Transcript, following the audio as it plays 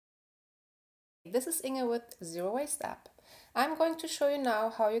This is Inge with Zero Waste App. I'm going to show you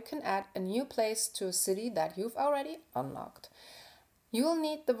now how you can add a new place to a city that you've already unlocked. You will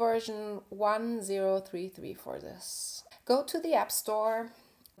need the version 1033 for this. Go to the App Store,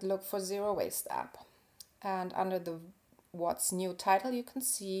 look for Zero Waste App, and under the What's New title you can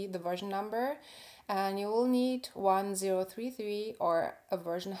see the version number, and you will need 1033 or a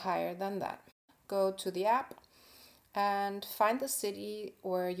version higher than that. Go to the app and find the city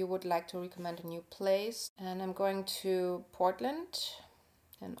where you would like to recommend a new place. And I'm going to Portland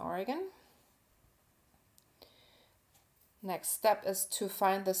in Oregon. Next step is to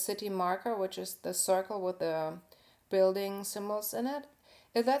find the city marker, which is the circle with the building symbols in it.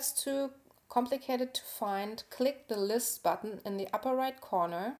 If that's too complicated to find, click the list button in the upper right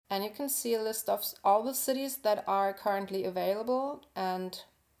corner and you can see a list of all the cities that are currently available, and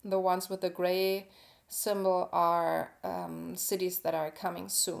the ones with the gray symbol are cities that are coming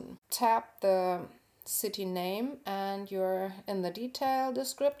soon. Tap the city name and you're in the detail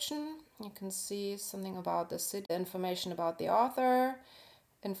description. You can see something about the city, information about the author,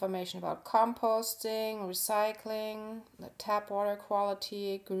 information about composting, recycling, the tap water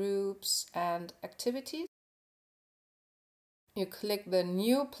quality, groups, and activities. You click the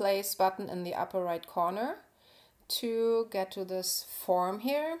New Place button in the upper right corner to get to this form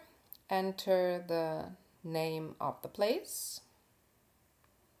here. Enter the name of the place,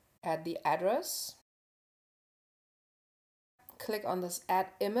 add the address, click on this Add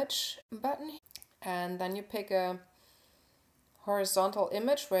Image button, and then you pick a horizontal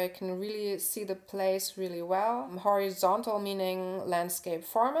image where you can really see the place really well. Horizontal meaning landscape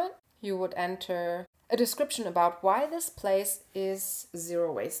format. You would enter a description about why this place is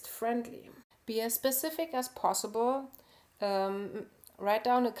zero waste friendly. Be as specific as possible. Write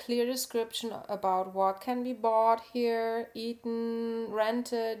down a clear description about what can be bought here, eaten,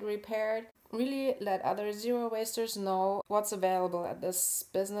 rented, repaired. Really let other zero wasters know what's available at this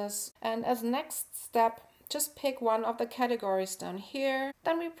business. And as next step, just pick one of the categories down here,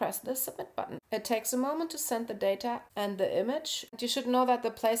 then we press the submit button. It takes a moment to send the data and the image. You should know that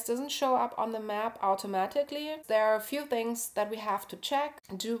the place doesn't show up on the map automatically. There are a few things that we have to check,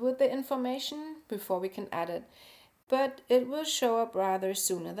 do with the information before we can add it. But it will show up rather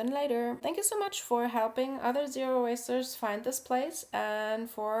sooner than later. Thank you so much for helping other zero wasters find this place and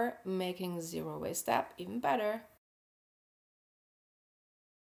for making Zero Waste App even better.